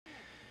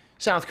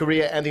South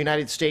Korea and the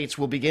United States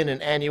will begin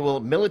an annual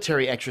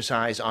military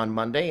exercise on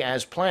Monday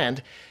as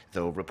planned,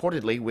 though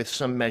reportedly with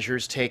some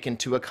measures taken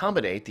to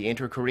accommodate the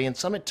inter-Korean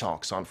summit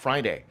talks on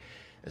Friday.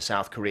 A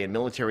South Korean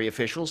military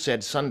official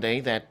said Sunday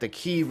that the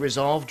key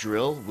resolve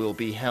drill will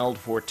be held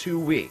for 2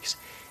 weeks.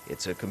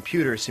 It's a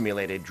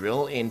computer-simulated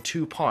drill in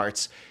 2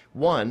 parts,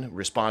 one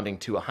responding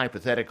to a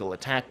hypothetical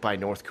attack by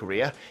North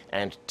Korea,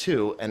 and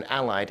 2, an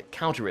Allied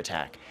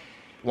counterattack.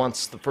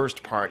 Once the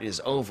first part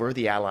is over,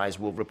 the Allies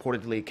will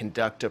reportedly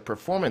conduct a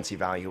performance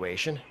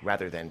evaluation,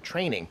 rather than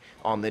training,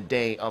 on the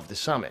day of the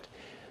summit.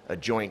 A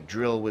joint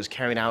drill was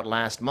carried out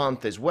last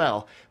month as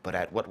well, but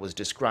at what was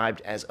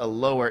described as a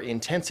lower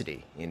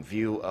intensity in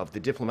view of the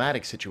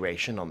diplomatic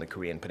situation on the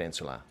Korean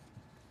Peninsula.